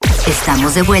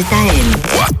Estamos de vuelta en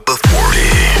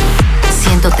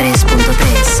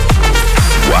 103.3.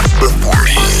 What the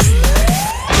 40.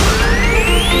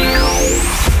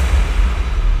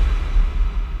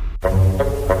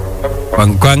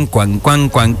 Cuan, cuan, cuan, cuan,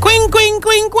 cuan, cuin, cuin,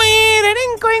 cuin, cuin, cuin,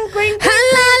 cuin.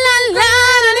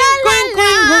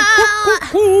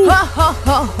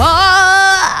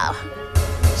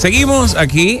 Seguimos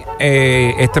aquí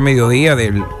este mediodía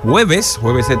del jueves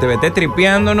de TVT,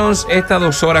 tripeándonos estas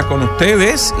 2 horas con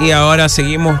ustedes. Y ahora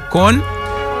seguimos con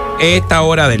esta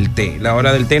hora del té. La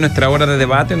hora del té, nuestra hora de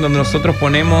debate, en donde nosotros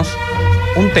ponemos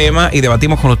un tema y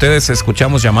debatimos con ustedes.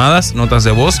 Escuchamos llamadas, notas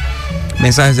de voz,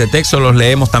 mensajes de texto, los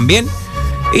leemos también.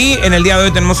 Y en el día de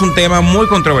hoy tenemos un tema muy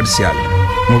controversial.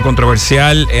 Muy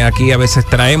controversial. Aquí a veces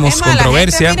traemos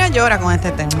controversia. La gente, mira, llora con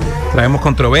este tema. Traemos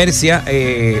controversia.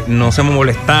 Nos hemos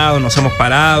molestado, nos hemos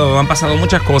parado. Han pasado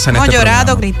muchas cosas en este llorado,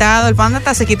 programa. Gritado. El Panda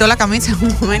hasta se quitó la camisa en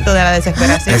un momento de la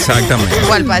desesperación. Exactamente.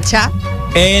 Igual Pachá.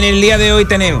 En el día de hoy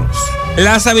tenemos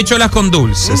las habichuelas con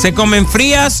dulce. ¿Se comen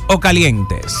frías o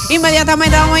calientes?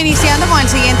 Inmediatamente vamos iniciando con el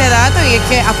siguiente dato. Y es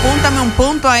que apúntame un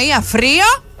punto ahí a frío.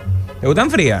 ¿Te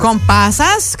gustan frías? Con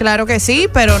pasas, claro que sí,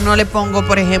 pero no le pongo,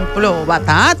 por ejemplo,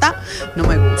 batata. No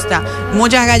me gusta.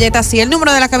 Muchas galletas, sí. El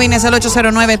número de la cabina es el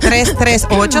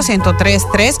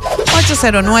 809-338-1033.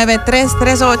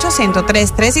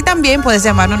 809-338-1033. Y también puedes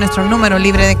llamarnos a nuestro número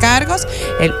libre de cargos,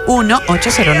 el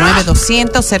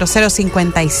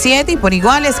 1-809-200-0057. Y por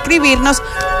igual escribirnos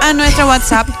a nuestro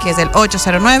WhatsApp, que es el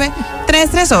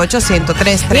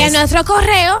 809-338-1033. Y a nuestro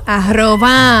correo,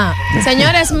 @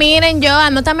 Señores, miren, yo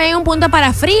anótame ahí un punto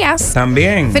para frías.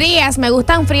 También. Frías, me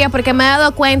gustan frías porque me he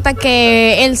dado cuenta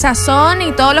que el sazón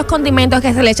y todos los condimentos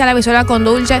que se le echa a la habichuela con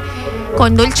dulce.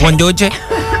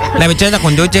 La habichuela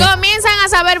con dulce. Comienzan a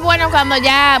saber bueno cuando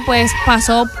ya pues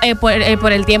pasó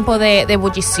por el tiempo de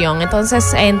ebullición.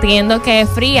 Entonces entiendo que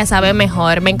fría sabe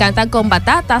mejor. Me encantan con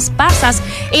batatas, pasas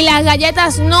y las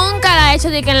galletas nunca las he hecho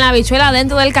de que en la habichuela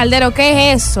dentro del caldero.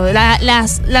 ¿Qué es eso?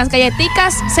 Las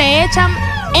galletitas se echan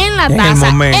en la taza,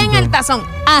 en el tazón,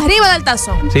 arriba del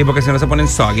tazón. Sí, porque si no se ponen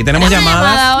soggy. Tenemos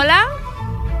llamadas. Hola.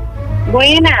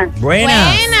 Buenas.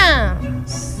 Buena.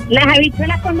 Las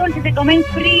habichuelas con dulce se comen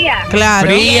frías. Claro.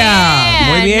 Fría.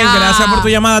 Muy bien, No. gracias por tu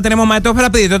llamada. Tenemos más. Esto es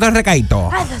rapidito, otro recaito.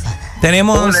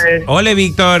 Tenemos. Ole,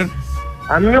 Víctor.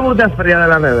 A mí me gusta fría de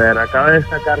la nevera. Acaba de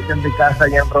sacar que en mi casa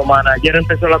allá en Romana. Ayer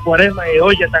empezó la cuaresma y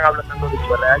hoy ya están hablando de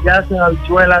habichuelas. Allá hacen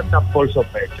habichuelas tan por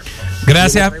sospecho.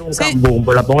 Gracias.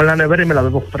 Pues la pongo en la nevera y me la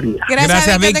bebo fría.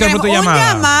 Gracias, Víctor, por tu llamada. Un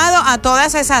llamado a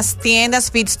todas esas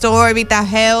tiendas, Fit Store, Vita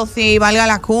Healthy, Valga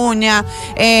la Cuña,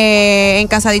 en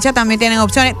Casadicha también tienen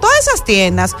opciones. Todas esas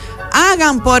tiendas,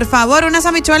 hagan por favor unas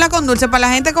habichuelas con dulce para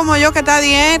la gente como yo que está a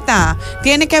dieta.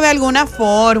 Tiene que haber alguna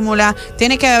fórmula,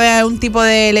 tiene que haber un tipo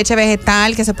de leche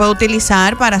vegetal que se puede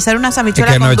utilizar para hacer unas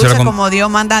habichuelas con dulce como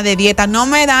Dios manda de dieta. No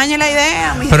me dañe la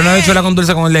idea, mi Pero una habichuela con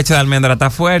dulce con leche de almendra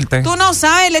está fuerte. Tú no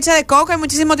sabes, leche de coco, hay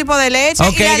muchísimos tipos de leche.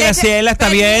 Ok, Graciela, está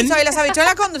bien. Y las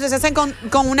habichuelas con dulce se hacen con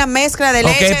una mezcla de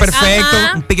leche. Ok, perfecto.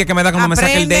 Ajá. Un pique que me da cuando me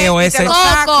saque el dedo ese.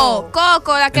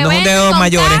 Coco, la que No es un dedo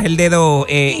mayor, es el dedo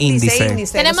índice.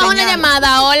 Tenemos una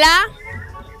llamada, hola.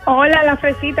 Hola, la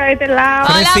fresita de este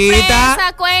lado. Hola, Fresita.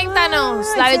 fresa, cuéntanos,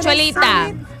 la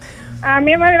habichuelita. A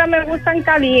mí me gustan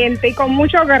calientes y con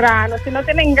muchos granos. Si no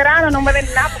tienen granos, no me den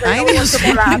nada porque no Dios.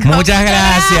 chocolate. Muchas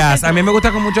gracias. A mí me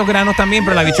gusta con muchos granos también,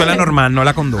 pero la habichuela normal, no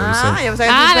la con dulce. La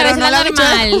habichuela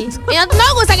normal. Y no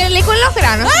me gusta que le licúen los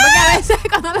granos, porque a veces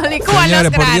cuando lo licúan Señores,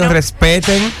 los por Dios, granos.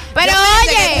 respeten. Pero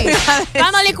oye,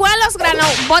 cuando licúan los granos,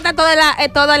 bota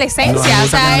toda la esencia. No, me o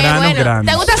gusta sea, con granos, granos.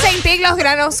 ¿te gusta sentir los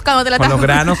granos cuando te la Con los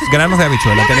granos de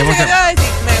habichuela. Tenemos Me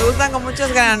gustan con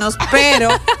muchos granos, pero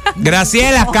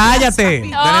Graciela, cállate.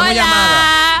 Tenemos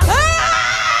llamada.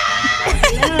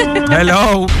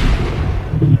 Hello.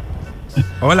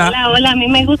 Hola. Hola, a mí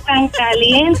me gustan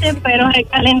calientes, pero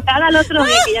recalentadas al otro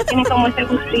día, que ya tienen como ese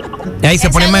gustito. Y ahí se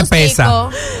pone más espesa.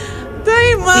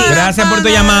 estoy mal. Gracias por tu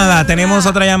llamada. Tenemos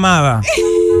otra llamada.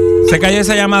 Se cayó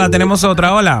esa llamada. Tenemos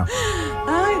otra. Hola.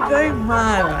 Ay, estoy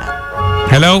mala.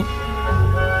 Hello.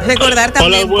 Recordar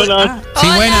también. Hola, buenas. Sí,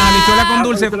 buenas. Habichuela con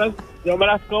dulce. Yo me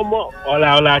las como,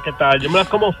 hola, ¿qué tal? Yo me las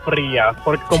como frías,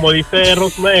 porque como dice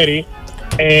Rosmery,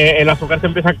 el azúcar se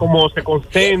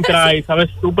concentra y sabe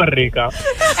súper rica.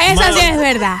 Esa sí es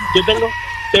verdad. Yo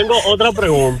tengo otra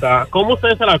pregunta. ¿Cómo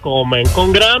ustedes se la comen?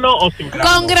 ¿Con grano o sin grano?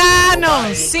 Con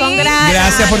granos. Sí. Con granos.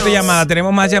 Gracias por tu llamada.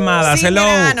 Tenemos más llamadas. Sin Hello.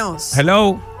 granos.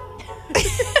 Hello.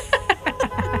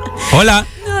 Hola.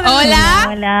 Hola.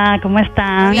 Hola, ¿cómo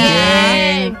están?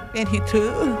 Bien. Bien, ¿y tú?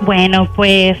 Bueno,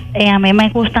 pues a mí me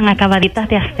gustan acabaditas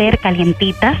de hacer,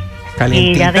 calientitas.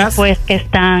 Y ya después que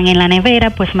están en la nevera,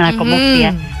 pues me la como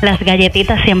fría. Las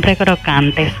galletitas siempre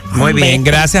crocantes. Muy bien,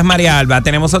 gracias María Alba.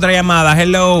 Tenemos otra llamada.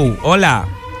 Hello, hola.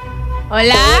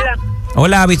 Hola.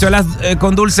 Hola, habichuelas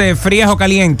con dulce, ¿frías o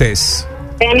calientes?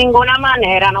 De ninguna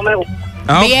manera, no me gusta.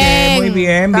 Ah, Bien. ok, muy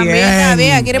bien, También bien. está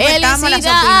bien. Aquí respetamos las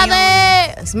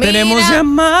opiniones. ¡Felicidades! Mira. Tenemos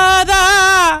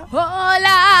llamada.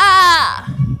 Hola.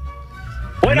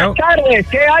 Buenas tardes,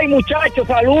 ¿qué hay, muchachos?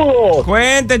 Saludos.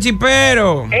 Cuente,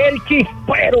 chipero. El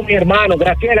chispero, mi hermano.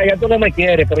 Graciela, ya tú no me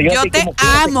quieres, pero yo Yo te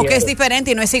amo, que es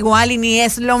diferente y no es igual y ni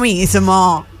es lo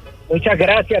mismo. Muchas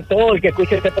gracias a todo el que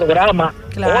escucha este programa.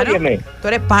 Claro. Óyeme. Tú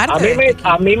eres parte.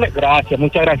 A mí me, gracias,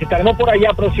 muchas gracias. Estaremos por allá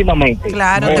próximamente.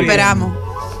 Claro, te esperamos.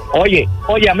 Oye,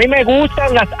 a mí me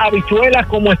gustan las habichuelas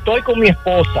como estoy con mi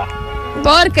esposa.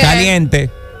 ¿Por qué?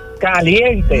 Caliente.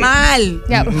 Mal.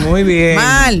 Ya. Muy bien.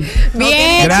 Mal.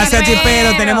 Bien. Gracias, Chipero.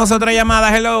 chipero. Tenemos otra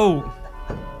llamada. Hello.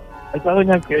 Esa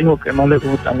doña que dijo que no le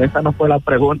gustan, esa no fue la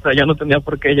pregunta, ya no tenía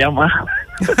por qué llamar.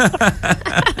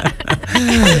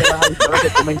 Que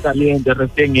comen caliente,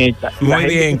 recién hecha. Muy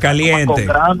bien, caliente. Con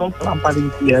granos, van para el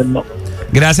infierno.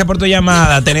 Gracias por tu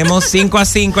llamada. Tenemos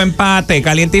 5-5 empate,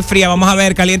 caliente y fría. Vamos a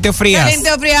ver, caliente o frías.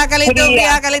 Caliente o fría, caliente o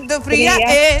fría, caliente o fría.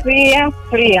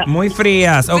 Fría. Muy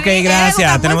frías. Ok,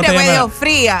 gracias. Tenemos otra llamada.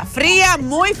 Fría,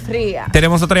 muy fría.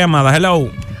 Tenemos otra llamada. Hello.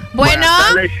 Bueno.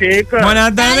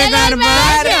 Buenas tardes,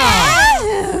 Carvalho.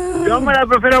 Yo me la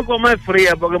prefiero comer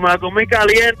fría porque me la comí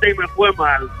caliente y me fue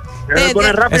mal. Me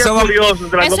pone rápido eso y furioso.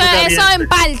 Eso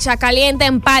empalcha, caliente,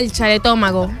 empalcha el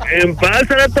estómago.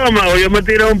 Empalcha el estómago. Yo me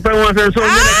tiré un pedo en un ascensor.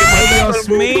 Dios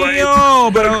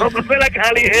mío, pero no me la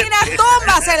caliente. Mira,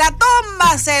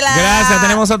 tómbasela. gracias.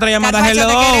 Tenemos otra llamada. Carpacho,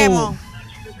 te Hello. queremos.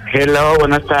 Hello,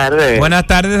 buenas tardes. Buenas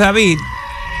tardes, David.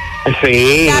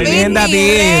 Sí. Muy bien,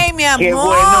 David. Rey, mi amor. Qué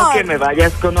bueno que me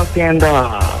vayas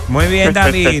conociendo. Muy bien,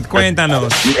 David.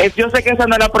 Cuéntanos. Yo sé que esa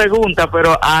no es la pregunta,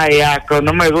 pero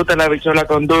no me gusta la habichuela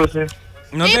con dulce.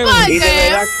 No ¿Y te por gusta. Y de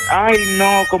verdad,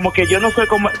 no, como que yo no soy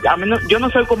como, yo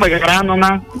no soy comer grano,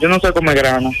 nada. Yo no soy comer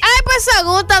grano. Ay, pues se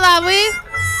gusta, David.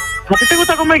 ¿A ti te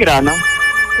gusta comer grano?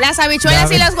 Las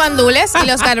habichuelas y los guandules y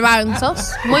los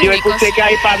garbanzos. Muy Yo ricos. escuché que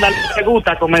hay Panda le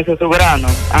gusta comerse su grano.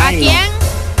 ¿A Ay, quién?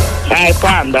 No. Ay,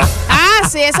 Panda. Ah,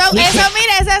 sí, eso,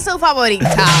 mira, esa es su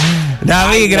favorita.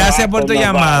 David, Ay, gracias no, por tu no,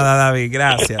 llamada, David.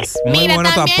 Gracias. Muy Mira, bueno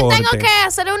tu también aporte. tengo que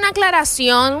hacer una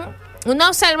aclaración, una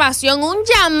observación, un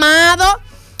llamado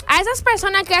a esas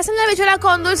personas que hacen la habichuela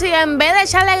con dulce y en vez de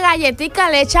echarle galletica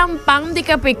le echan pan de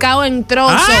que picado en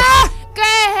trozos. ¡Ah! ¿Qué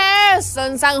es eso?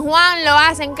 En San Juan lo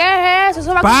hacen. ¿Qué es eso?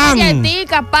 Eso va con Pan.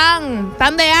 galletica,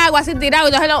 pan de agua así tirado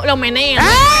y entonces lo menean.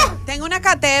 Tengo una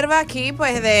caterva aquí,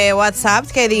 pues, de WhatsApp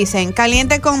que dicen: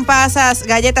 caliente con pasas,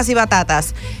 galletas y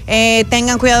batatas.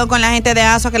 Tengan cuidado con la gente de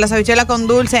ASO, que las habichuelas con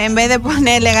dulce, en vez de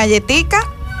ponerle galletica,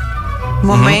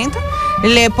 momento,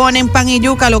 le ponen pan y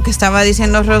yuca, lo que estaba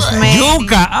diciendo Rosmery.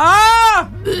 ¡Yuca! ¡Ah!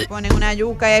 Ponen una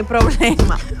yuca y hay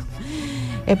problema.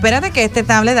 Espérate que este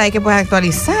tablet hay que pues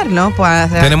actualizarlo.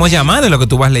 Tenemos llamada de lo que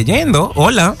tú vas leyendo.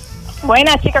 Hola.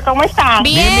 Buenas, chicas, ¿cómo están?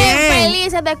 Bien, bien.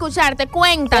 felices de escucharte. Qué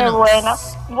Cuéntanos. bueno.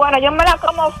 Bueno, yo me la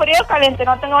como frío o caliente,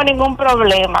 no tengo ningún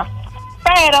problema.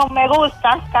 Pero me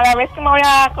gusta, cada vez que me voy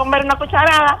a comer una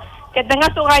cucharada, que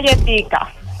tenga su galletica.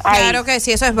 Ahí. Claro que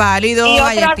sí, eso es válido. Y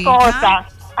otra galletica. cosa,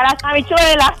 a las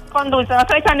habichuelas con dulce, no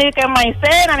se le echan ni que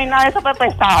maicena ni nada de eso,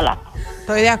 Pepe Sala.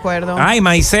 Estoy de acuerdo. Ay,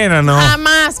 maicena, no.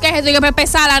 Jamás, ¿qué es eso? Que Pepe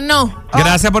Sala, no.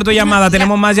 Gracias por tu llamada.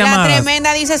 Tenemos más La llamadas.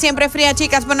 tremenda dice siempre fría,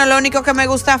 chicas. Bueno, lo único que me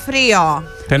gusta frío.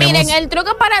 Tenemos. Miren, el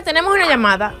truco tenemos una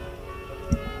llamada.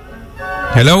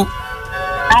 Hello.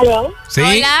 ¿Aló? Sí.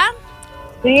 Hola.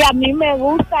 Sí, a mí me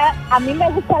gusta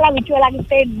la habichuela que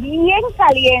esté bien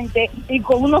caliente y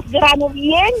con unos granos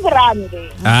bien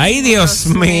grandes. Ay, Dios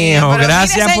mío. Pero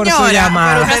Gracias mire, por su señora,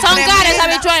 llamada. pero No son tremenda. caras esas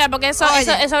habichuelas porque eso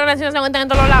organización se encuentra en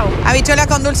todos lados. Habichuelas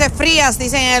con dulce frías,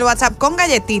 dicen en el WhatsApp, con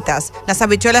galletitas. Las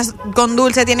habichuelas con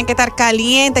dulce tienen que estar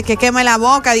calientes, que queme la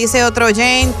boca, dice otro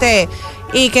oyente.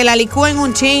 Y que la licúen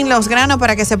un chin los granos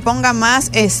para que se ponga más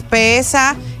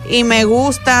espesa. Y me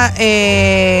gusta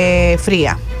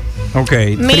fría. Ok.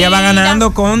 Fría va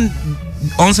ganando con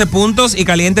 11 puntos y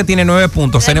caliente tiene 9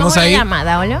 puntos. Tenemos una ahí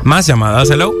llamada, hola. más llamadas.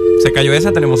 Hello. Se cayó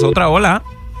esa. Tenemos otra. Hola.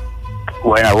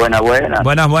 Buena.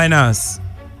 Buenas.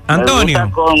 Antonio. Me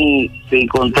gusta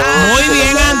con todo. Muy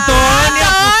bien, Antonio.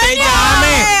 Que usted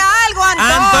llame. Algo,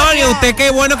 Antonio. Antonio, usted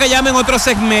qué bueno que llame en otro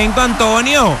segmento,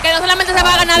 Antonio. Que no solamente se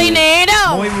va a ganar dinero.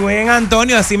 Muy bien,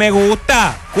 Antonio. Así me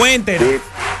gusta. Cuéntenos. Sí,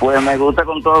 pues me gusta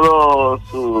con todos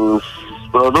sus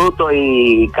productos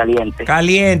y calientes.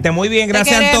 Caliente, muy bien,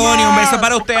 gracias Antonio. Un beso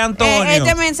para usted, Antonio.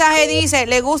 Este mensaje dice,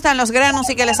 le gustan los granos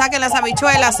y que le saquen las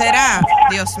habichuelas, ¿será?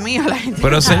 Dios mío, la gente.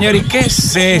 Pero señor, ¿y qué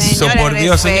es eso? Señores, Por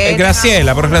Dios, respeten,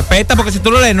 Graciela, pero respeta, porque si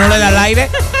tú lo lees, no le das al aire.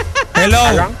 Hello.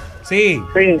 Sí.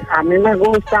 Sí, a mí me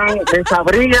gustan de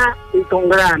sabría y con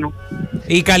grano.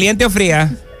 ¿Y caliente o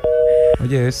fría?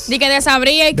 Oye, es. Di que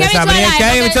desabría. ¿Y qué Desabría, habichuela ¿qué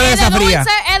hay es? habichuela Porque desabría?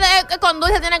 dulce, con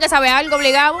dulce tiene que saber algo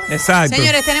obligado. Exacto.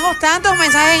 Señores, tenemos tantos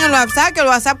mensajes en el WhatsApp que el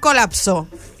WhatsApp colapsó.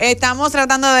 Estamos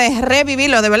tratando de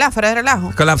revivirlo, de verdad, fuera de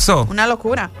relajo. Colapsó. Una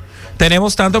locura.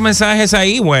 Tenemos tantos mensajes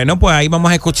ahí. Bueno, pues ahí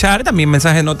vamos a escuchar también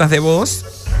mensajes, notas de voz.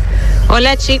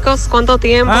 Hola chicos, ¿cuánto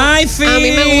tiempo? Ay, Phil. A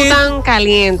mí me gustan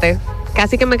calientes,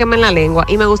 casi que me quemen la lengua.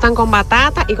 Y me gustan con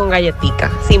batata y con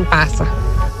galletica, sin pasa.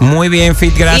 Muy bien,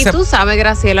 Fit, gracias. Y tú sabes,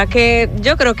 Graciela, que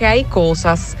yo creo que hay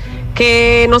cosas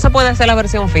que no se puede hacer la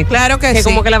versión fit. Claro que sí.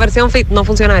 Como que la versión fit no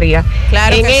funcionaría.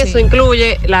 Claro en que eso sí.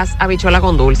 incluye las habichuelas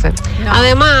con dulce. No.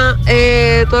 Además, tú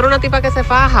eres una tipa que se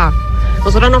faja.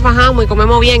 Nosotros nos fajamos y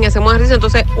comemos bien y hacemos ejercicio.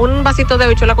 Entonces, un vasito de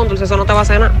habichuela con dulce, eso no te va a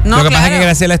hacer nada. No, Lo que pasa es claro. que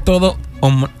Graciela es todo o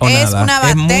Es nada. una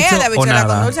Es mucho batea de o habichuela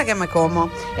nada. con dulce que me como.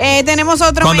 Tenemos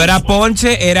otro Cuando era mensaje.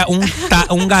 ponche, era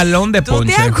un galón de ¿Tú te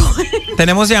ponche. acuerdas?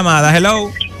 Tenemos llamadas. Hello.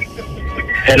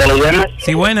 Hello, buenas.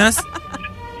 Sí, buenas.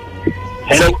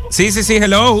 Hello. Sí,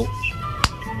 hello.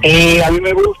 A mí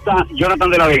me gusta Jonathan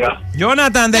de la Vega.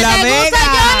 Jonathan de ¿Qué la te Vega. gusta,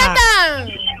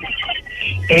 Jonathan?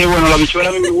 Bueno, las habichuelas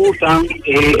a mí me gustan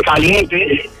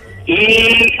calientes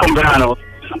y con granos.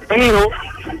 Pero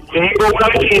tengo una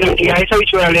vecina que a esa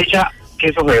habichuela le echa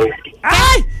queso feo.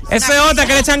 ¡Ay! Eso es otra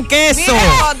que le echan queso. Mire,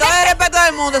 con todo el respeto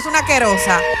del mundo, es una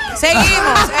asquerosa.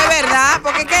 Seguimos, es verdad,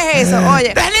 porque ¿qué es eso?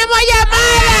 Oye. ¡Tenemos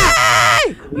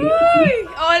llamada!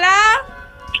 Hola.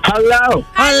 Hablado.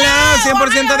 Hola,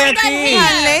 100% de aquí.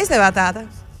 Leis de batata.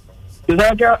 ¿Tú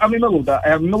sabes que a mí me gusta?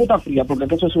 A mí me gusta fría porque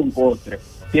eso es un postre.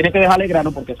 Tiene que dejarle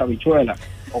grano porque es habichuela,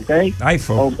 ¿ok? Ay,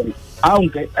 fo. Okay.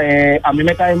 Aunque a mí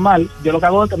me cae mal, yo lo que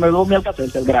hago es que me doy mi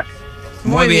alcacelcer, gracias.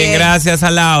 Muy bien, gracias,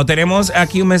 al lado. Tenemos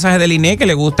aquí un mensaje de Liné que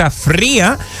le gusta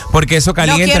fría, porque eso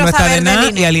caliente quiero no está de saber de nada.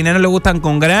 Liné. Y a Liné no le gustan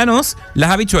con granos las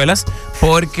habichuelas,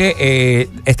 porque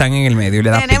están en el medio y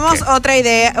le da Tenemos pique. otra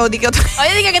idea. Oye,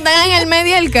 dije que están en el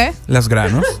medio el qué. Los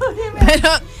granos, Pero,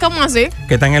 ¿cómo así?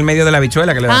 que están en el medio de la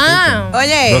habichuela, que le da pique.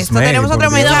 Oye, esto Rosmery, tenemos por otro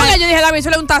Dios. No, mensaje. porque yo dije la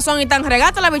habichuela es un tazón y tan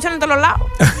regata la habichuela en todos los lados.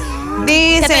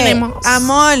 ¿Qué Dice, tenemos?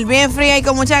 amor, bien fría y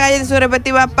con mucha galleta en su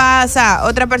respectiva pasa.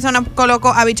 Otra persona colocó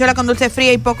habichuela con dulce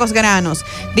fría y pocos granos.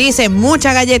 Dice,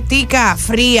 mucha galletica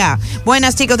fría.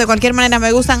 Buenas, chicos, de cualquier manera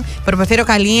me gustan, pero prefiero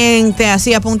caliente,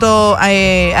 así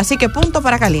que punto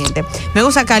para caliente. Me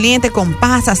gusta caliente con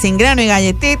pasas, sin grano y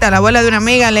galletita. La abuela de una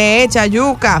amiga le echa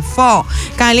yuca,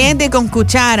 caliente y con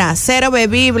cuchara, cero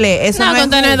bebible. Eso No, no es con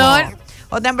tenedor. jugo.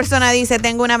 Otra persona dice,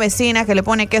 tengo una vecina que le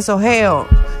pone queso geo.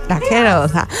 La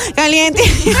asquerosa. Caliente.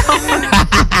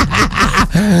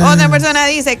 Otra persona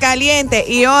dice, caliente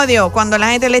y odio cuando la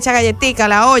gente le echa galletica a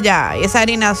la olla y esa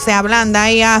harina se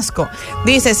ablanda y asco.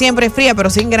 Dice, siempre fría pero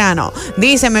sin grano.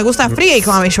 Dice, me gusta fría y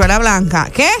con habichuela blanca.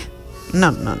 ¿Qué?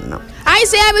 No. Ay,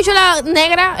 sí, habichuela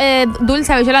negra,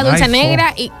 dulce, habichuela dulce Ay,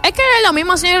 negra. Y es que es lo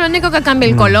mismo, señor, lo único que cambia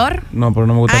el color. No, pero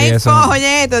no me gustaría Ay, eso.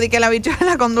 oye, esto, di que la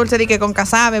habichuela con dulce, di que con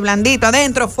casabe, blandito,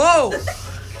 adentro,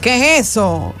 ¿qué es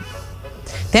eso?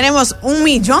 Tenemos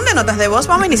 1,000,000 de notas de voz.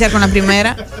 Vamos a iniciar con la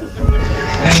primera.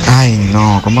 Ay,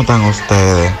 no, ¿cómo están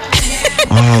ustedes?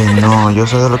 Ay, no, yo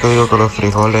sé de lo que digo que los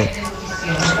frijoles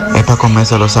es para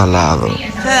comerse los salados.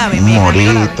 Un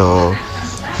morito,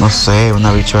 no sé, una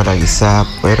habichuela guisada,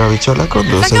 pero habichuela con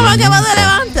dulce. ¿Cómo que vas a nunca.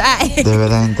 levantar? De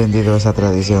verdad he entendido esa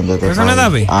tradición de este ¿Eso no es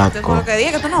David? Asco. Lo que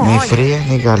dije que tú no Ni oyes. fría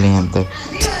ni caliente.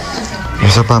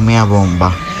 Eso para mí es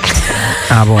bomba.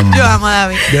 Ah, bomba. Yo amo a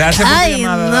David. Gracias por tu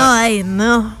llamada. ay,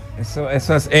 no. Eso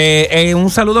es. Un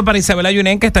saludo para Isabela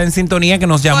Yunen, que está en sintonía, que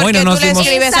nos llamó y no nos tú le dimos.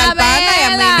 escribes al Panda y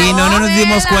a mí Y no nos Isabela.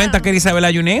 dimos cuenta que era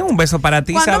Isabela Yunen. Un beso para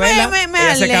ti, ¿Cuánto Isabela. me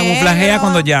Ella se alegro? camuflajea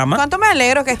cuando llama. ¿Cuánto me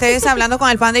alegro que estés hablando con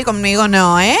el Panda y conmigo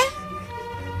no, Eres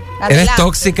Adelante.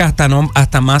 tóxica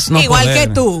hasta más no Igual poder.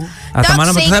 que tú. Hasta más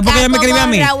no poder. ¿Tú sabes por qué ella me escribe a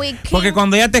mí? Tóxica como Raúl Porque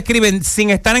cuando ella te escriben sin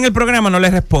estar en el programa no le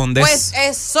respondes. Pues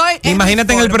soy. es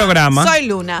Imagínate mi en el forma. programa. Soy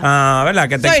Luna. Ah, ¿verdad?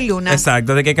 Soy Luna.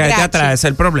 Exacto, de que caerte Grachi. atrás es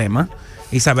el problema.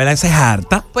 Isabela se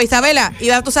harta. Pues Isabela,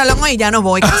 iba a tu salón hoy y ya no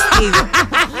voy, castigo.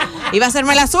 Iba a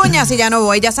hacerme las uñas y ya no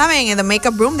voy. Ya saben, en The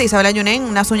Makeup Room de Isabela Yunen,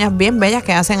 unas uñas bien bellas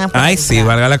que hacen. Ay, sí,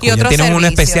 valga la Y cuña. otros Tienen un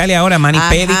servicios. especial y ahora mani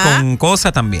pedi Ajá. con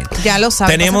cosas también. Ya lo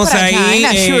saben. Tenemos pasen por allá, ahí, En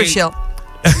la Churchill.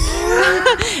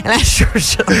 En la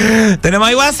Churchill. Tenemos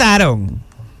ahí Wasaron.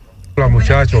 Los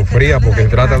muchachos, fría porque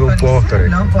trata de un postre.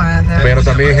 Pero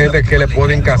también hay gente que le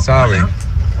ponen casabe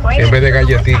en vez de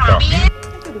galletica.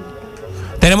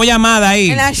 Tenemos llamada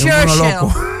ahí. En la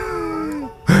loco.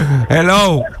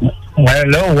 Hello.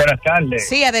 Hello, buenas tardes.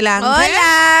 Sí, adelante.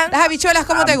 Hola. Las habichuelas,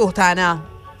 ¿cómo te gustan, Ana?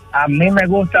 A mí me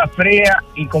gusta fría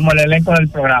y como el elenco del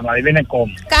programa. Adivinen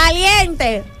cómo.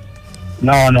 Caliente.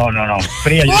 No.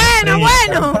 Fría.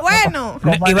 Bueno.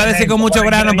 Iba a decir con mucho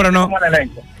grano, pero no.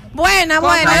 Buena.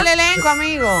 El elenco,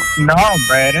 amigo. No,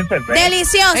 espérense.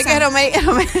 Deliciosa. Es que Rosmery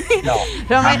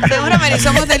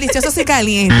somos deliciosos y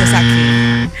calientes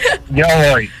aquí. Ya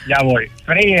voy.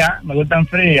 Fría, me gustan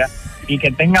frías y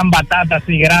que tengan batata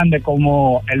así grande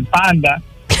como el Panda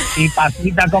y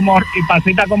pasita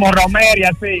como Rosmery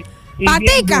así. Y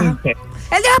patica.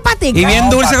 Él dijo patica. Y bien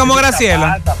dulce como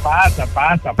Graciela. Pasa.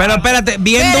 Pero espérate,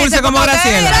 bien dulce como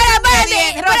Graciela.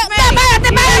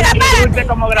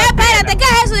 Espérate, ¿qué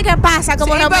es eso de que pasa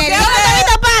como Rosmery? ¿Dónde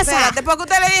todito pasa? Espérate, porque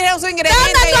usted le dijeron su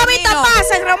ingrediente. ¿Dónde todito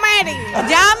pasa, Rosmery?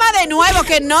 Llama de nuevo,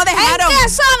 que no dejaron. ¿En qué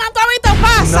zona todito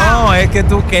pasa? No, es que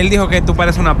él dijo que tú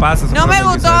pareces una pasa. No me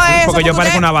gustó eso. Porque yo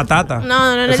parezco una batata.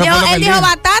 No. Él dijo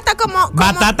batata como...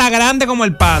 Batata grande como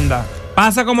el Panda.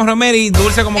 Pasa como Rosmery y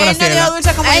dulce como Graciela. Él no dijo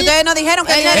dulce como ustedes nos dijeron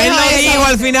que él no dijo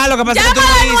al final, lo que pasa es que tú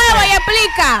Llama no de nuevo dices. y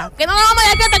explica. Que no nos vamos a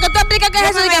dar cuenta que tú explicas qué es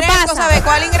eso y qué pasa. ¿Sabes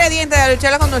cuál ingrediente de la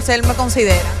habichuela con dulce él me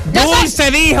considera? Dulce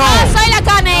dijo. Yo soy la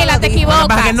canela, te equivocas.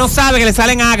 Para que no sabe que le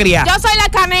salen agrias. Yo soy la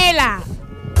canela.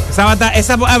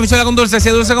 Esa habichuela con dulce, si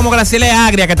es dulce como Graciela es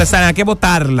agria que te salen, hay que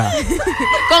botarla.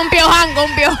 Con pioján.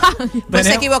 Pues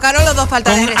se equivocaron los dos,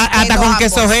 falta de respeto. Hasta con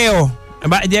quesojeo.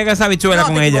 Llega esa habichuela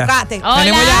con ella.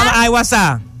 Tenemos ya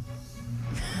WhatsApp.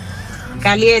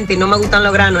 Caliente y no me gustan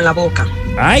los granos en la boca.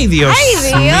 Ay, Dios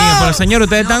mío. Pero señor,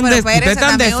 ustedes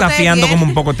están desafiando como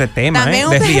un poco este tema, también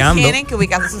ustedes desviando. tienen que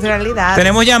ubicarse en su realidad.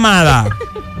 Tenemos llamada.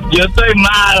 Yo estoy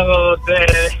malo con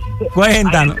ustedes.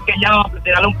 Cuéntanos. Hay gente que llama para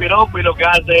tirarle un piropo y lo que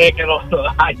hace es que lo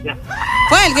daña.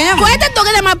 Fue el que llamó. Cuéntate tú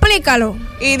que te me explícalo.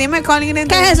 Y dime cuál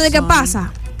ingrediente. ¿Qué es eso de qué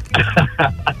pasa?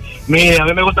 Mire, a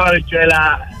mí me gusta la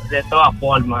habichuela de todas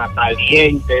formas,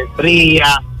 caliente,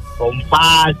 fría, con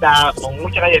pasta, con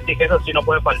mucha galletita, eso sí no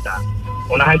puede faltar.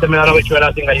 Una gente me da la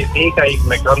habichuela sin galletita y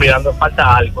me quedo mirando,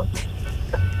 falta algo.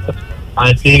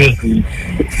 Así que sí.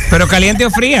 ¿Pero caliente o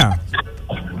fría?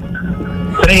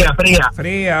 Fría,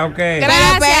 ok. Pero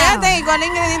espérate, ¿y cuál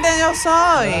ingrediente yo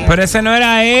soy? Pero ese no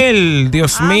era él,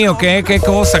 Dios mío, qué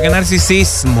cosa, qué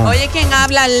narcisismo. Oye, ¿quién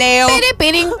habla? Leo.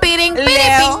 Pirin.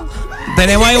 Leo.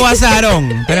 Tenemos ahí WhatsApp,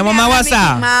 tenemos más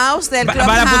WhatsApp. Mouse del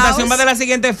Para la puntuación va de la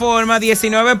siguiente forma: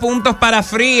 19 puntos para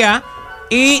fría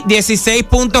y 16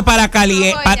 puntos para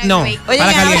caliente. Para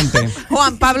caliente.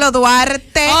 Juan Pablo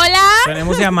Duarte. Hola.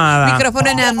 Tenemos llamada.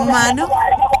 Micrófono en la mano.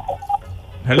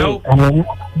 Hello.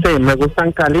 Sí, me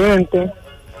gustan calientes,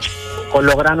 con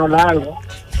los granos largos.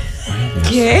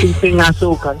 ¿Qué? Y sin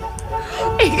azúcar.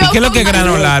 ¿Y qué es lo que es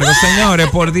grano largo, señores?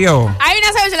 Por Dios. Hay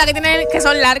unas habichuelas que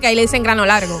son largas y le dicen grano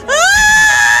largo.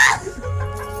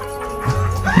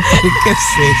 ¿Qué es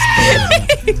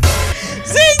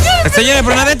esto? Señores,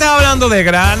 pero nadie está hablando de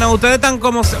grano. Ustedes están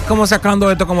como sacando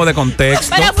esto como de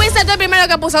contexto. Pero fuiste tú el primero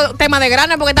que puso tema de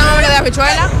grano porque estamos hablando de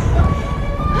habichuela.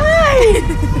 Ay.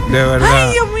 De verdad.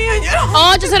 Ay, Dios mío, yo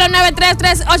no.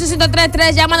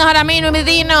 809-338-1033. Llámanos ahora mismo y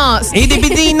pedinos. Y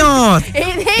tipitinos.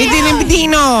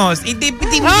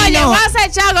 Oye, vas a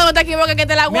echar cuando te equivoques que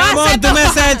te la voy a amor, hacer. tú me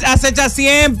acechas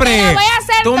siempre. Te la voy a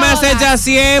hacer tú me toda. acechas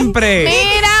siempre.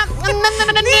 Mira.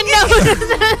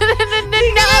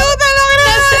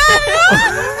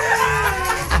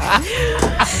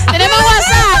 Tenemos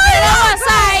WhatsApp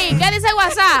ahí. ¿Qué dice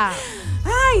WhatsApp?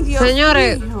 Ay, Dios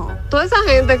Señores, mío. toda esa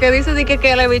gente que dice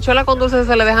que la habichuela con dulce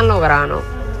se le dejan los granos.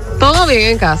 Todo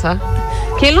bien en casa.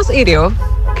 ¿Quién los hirió?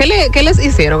 ¿Qué les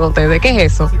hicieron a ustedes? ¿Qué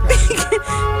es eso?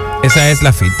 Esa es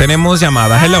la fit. Tenemos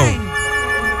llamada. Hello.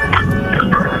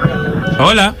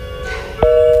 Hola.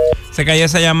 Se cayó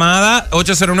esa llamada.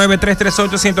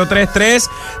 809-338-1033.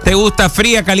 ¿Te gusta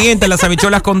fría, caliente, las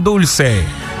habichuelas con dulce?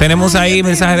 Tenemos ahí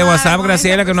mensaje de WhatsApp,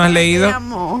 Graciela, que no has leído.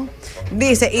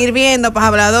 Dice, hirviendo, paja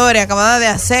habladores, acabada de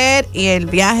hacer y el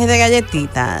viaje de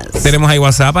galletitas. Tenemos ahí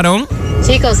WhatsApp, Aarón.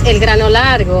 Chicos, el grano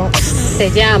largo se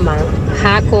llama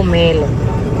jacomelo.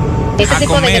 Ese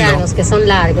tipo de granos que son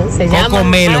largos se llaman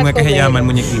Cocomelon es que se llama el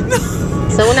muñequito.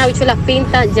 Son unas habichuelas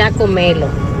pintas yacomelo.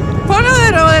 Ponlo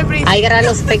de nuevo del principio. Hay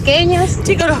granos pequeños.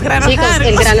 Chicos, los granos largos.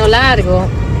 El grano largo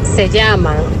se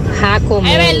llama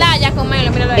jacomelo. Es verdad,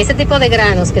 yacomelo, míralo ahí. Ese tipo de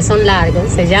granos que son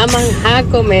largos se llaman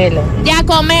jacomelo.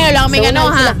 Yacomelo, amiga, son no,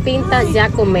 unas pintas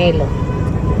yacomelo.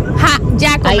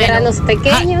 Yacomelo. Hay granos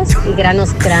pequeños y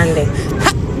granos grandes.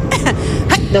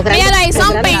 Míralo ahí,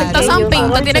 son pintos,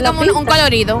 tiene como un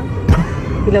colorido.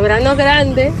 Y los granos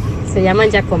grandes se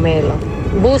llaman yacomelo.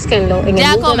 búsquenlo en el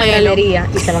mundo de la granería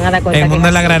y se van a dar cuenta. El mundo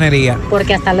de la granería.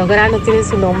 Porque hasta los granos tienen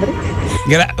su nombre.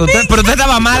 Pero usted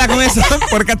estaba mala con eso,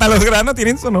 porque hasta los granos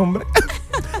tienen su nombre.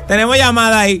 Tenemos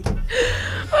llamada ahí.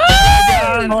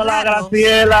 Hola,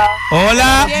 Graciela.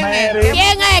 Hola.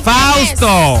 ¿Quién es?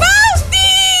 Fausto.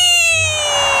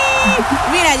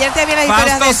 Mira, ayer te vi la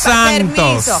historia de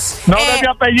Santos. No de mi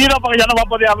apellido porque ya no va a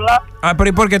poder hablar. Ah, pero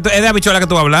 ¿y por qué? ¿Es de habichuela que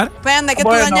tú vas a hablar? Panda, que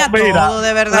tú dañas todo,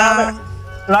 de verdad.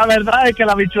 La verdad es que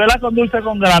la habichuela con dulce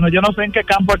con grano, yo no sé en qué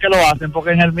campo es que lo hacen,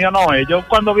 porque en el mío no es. Yo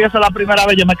cuando vi eso la primera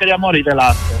vez, yo me quería morir del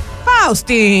asco.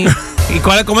 Fausti. ¿Y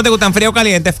cómo te gustan, frío o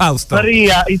caliente, Fausto?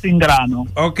 Fría y sin grano.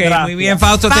 Ok, gracias. muy bien,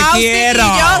 Fausto, te quiero.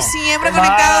 Y yo siempre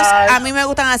conectados, a mí me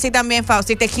gustan así también,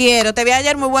 Fausti, te quiero. Te vi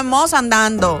ayer muy buen mozo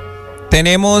andando.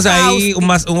 Tenemos ahí un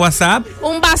WhatsApp.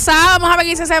 Un WhatsApp, vamos a ver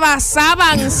qué dice ese WhatsApp,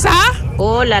 avanza.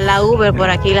 Hola, la Uber por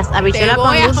aquí. Las habichuelas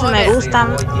con dulce me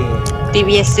gustan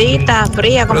tibiecitas,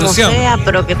 frías, como sea,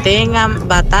 pero que tengan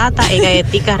batata y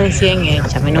galletitas recién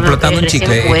hechas. A mí no me gusta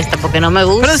recién puesta porque no me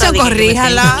gusta. Pero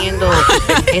corríjala.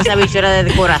 Esa habichuela de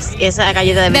decoración, esa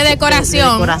galleta de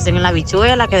decoración en la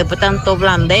habichuela, que después tanto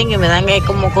blandengue y me dan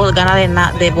como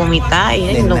ganas de vomitar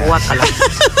y no guácala.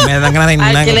 Me dan ganas de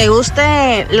Al que le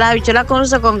guste la habichuela con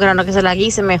dulce con grano, que se la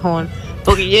guise mejor.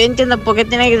 Porque yo entiendo por qué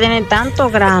tiene que tener tanto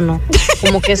grano.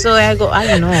 Como que eso es algo.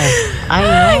 Ay, no.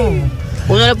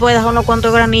 Uno le puede dejar unos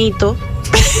cuantos granitos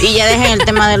y ya dejen el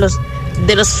tema de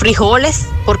los frijoles,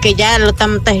 porque ya lo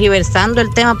están tergiversando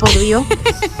el tema, por Dios.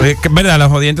 Es que, verdad,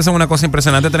 los odiantes son una cosa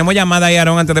impresionante. Tenemos llamada ahí,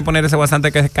 Aarón, antes de poner ese WhatsApp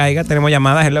que se caiga. Tenemos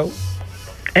llamada, hello.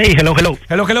 Hey, hello.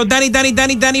 Hello,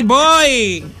 Dani,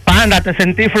 boy. Panda, te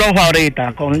sentí flojo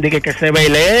ahorita. Dije que se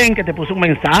Belén, que te puso un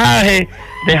mensaje.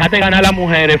 Déjate ganar a las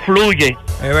mujeres, fluye.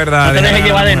 Es verdad. No te dejes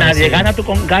llevar de nadie. Sí.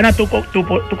 Gana tu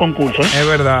concurso. Es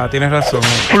verdad, tienes razón.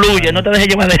 Fluye, no te dejes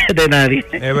llevar de nadie.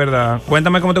 Es verdad.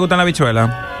 Cuéntame cómo te gustan las habichuelas.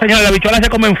 Señor, las habichuelas se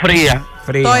comen frías.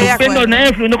 Tú viendo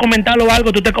Netflix, uno comentarlo o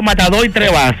algo, tú te comes hasta 2 y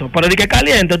 3 vasos. Pero de que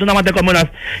caliente, tú nada más te comes unas.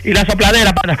 Y la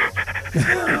sopladera para.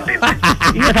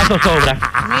 Y esa zozobra.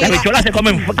 Las habichuelas se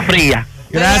comen frías.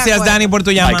 Gracias, Dani, por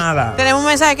tu llamada. Tenemos un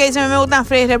mensaje que dice: a mí me gustan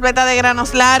frías, repleta de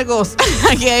granos largos.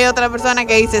 Aquí hay otra persona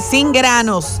que dice: sin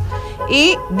granos.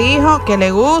 Y dijo que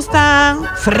le gustan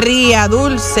fría,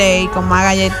 dulce y con más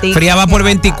galletitas. Fría va por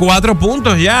 24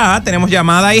 puntos ya. Tenemos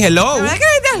llamada ahí, hello. ¿Verdad que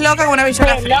estás loca con una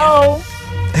bichuela fría?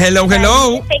 Hello.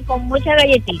 Caliente con mucha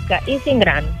galletica y sin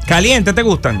grano. ¿Caliente te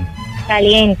gustan?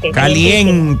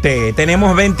 Caliente.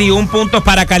 Tenemos 21 puntos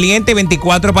para caliente,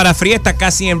 24 para fría. Está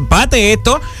casi empate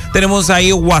esto. Tenemos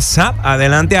ahí WhatsApp.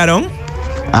 Adelante, Aarón.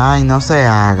 Ay, no se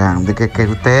hagan. De que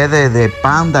ustedes de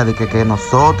Panda, de que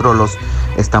nosotros los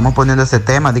estamos poniendo ese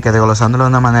tema, de que desglosándolo de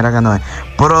una manera que no es.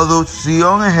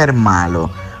 Producción es el malo.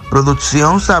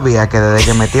 Producción sabía que desde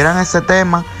que metieran ese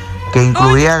tema, que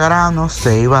incluía granos,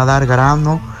 se iba a dar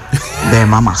grano de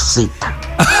mamacita.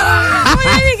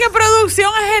 Oye, ¿qué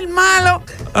producción es el malo?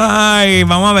 Ay,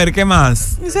 vamos a ver, ¿qué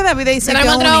más? Dice David, dice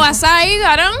 ¿tenemos otro WhatsApp ahí,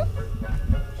 Aarón?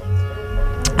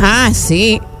 Ah,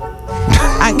 sí.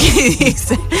 Aquí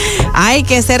dice: hay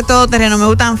que ser todoterreno, me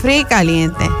gustan frío y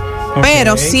caliente.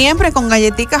 Pero siempre con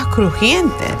galletitas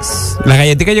crujientes. La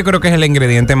galletica yo creo que es el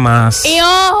ingrediente más. Y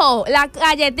ojo, la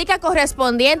galletica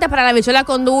correspondiente para la habichuela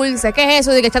con dulce. ¿Qué es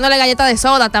eso? De que echándole galleta de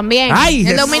soda también. Ay,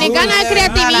 el dominicano es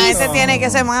creativísimo. La gente tiene que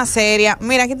ser más seria.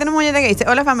 Mira, aquí tenemos un oyente que dice: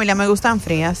 hola familia, me gustan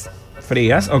frías.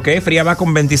 Frías, ok. Fría va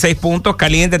con 26 puntos.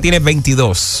 Caliente tiene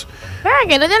 22.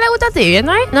 ¿Que no te le gusta tibia?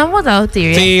 ¿No han votado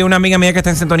tibia? Sí, una amiga mía que está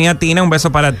en sintonía, Tina, un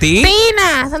beso para ti.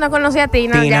 Tina, eso no conocía a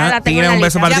Tina. Ya la tengo. Tina, un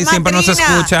beso para ti, siempre nos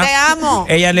escucha. Te amo.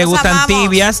 Ella le Nos gustan amamos.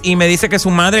 tibias y me dice que su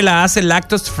madre la hace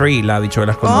lactose free, la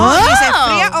habichuelas con Oh, dulce. dice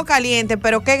fría o caliente,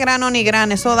 pero qué grano ni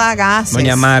grano, eso da gases.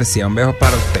 Doña Marcia, un beso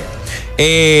para usted.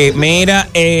 Mira,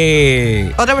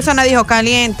 Otra persona dijo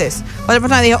calientes. Otra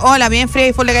persona dijo: hola, bien fría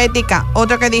y full de galletica.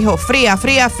 Otro que dijo fría.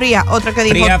 Otro que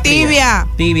dijo tibia.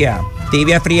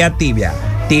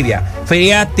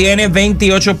 Fría tiene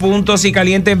 28 puntos y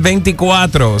caliente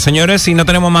 24. Señores, si no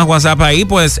tenemos más WhatsApp ahí,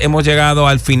 pues hemos llegado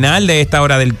al final de esta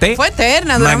hora del té. Fue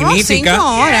eterna, duramos magnífica. 5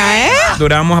 horas,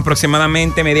 Duramos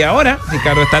aproximadamente media hora.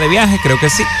 Ricardo está de viaje, creo que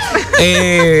sí.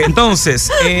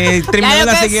 Entonces, terminó de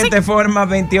la siguiente forma: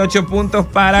 28 puntos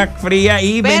para fría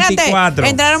y 24. Espérate,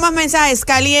 entraron más mensajes.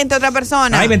 Caliente, otra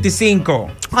persona. Hay 25.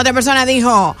 Otra persona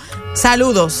dijo: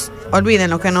 saludos.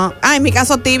 Olvídenlo que no. En mi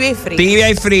caso, tibia y fría. Tibia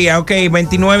y fría, ok.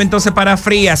 29 entonces para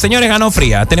fría. Señores, ganó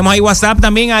fría. Tenemos ahí WhatsApp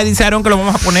también. Ahí dice Aarón que lo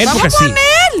vamos a poner porque sí.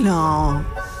 ¿Vamos a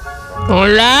ponerlo?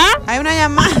 Hola. Hay una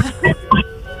llamada.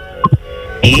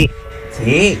 Sí.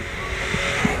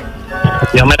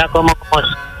 Yo me la como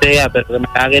sea, pero que me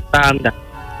cague Panda.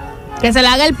 Que se le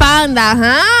haga el Panda.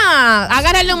 Ajá.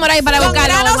 Agarra el número ahí para con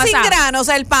buscarlo. Con granos sin granos,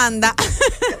 el Panda.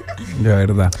 De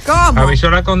verdad. ¿Cómo?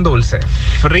 Habichuela con dulce,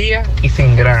 fría y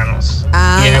sin granos.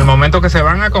 Y en el momento que se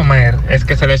van a comer es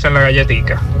que se le echan la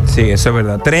galletica. Sí, eso es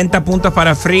verdad. 30 puntos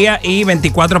para fría y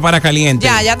 24 para caliente.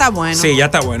 Ya está bueno. Sí, ya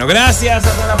está bueno. Gracias a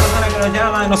todas las personas que nos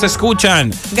llaman, nos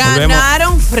escuchan.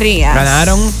 Ganaron frías.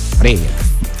 Ganaron frías.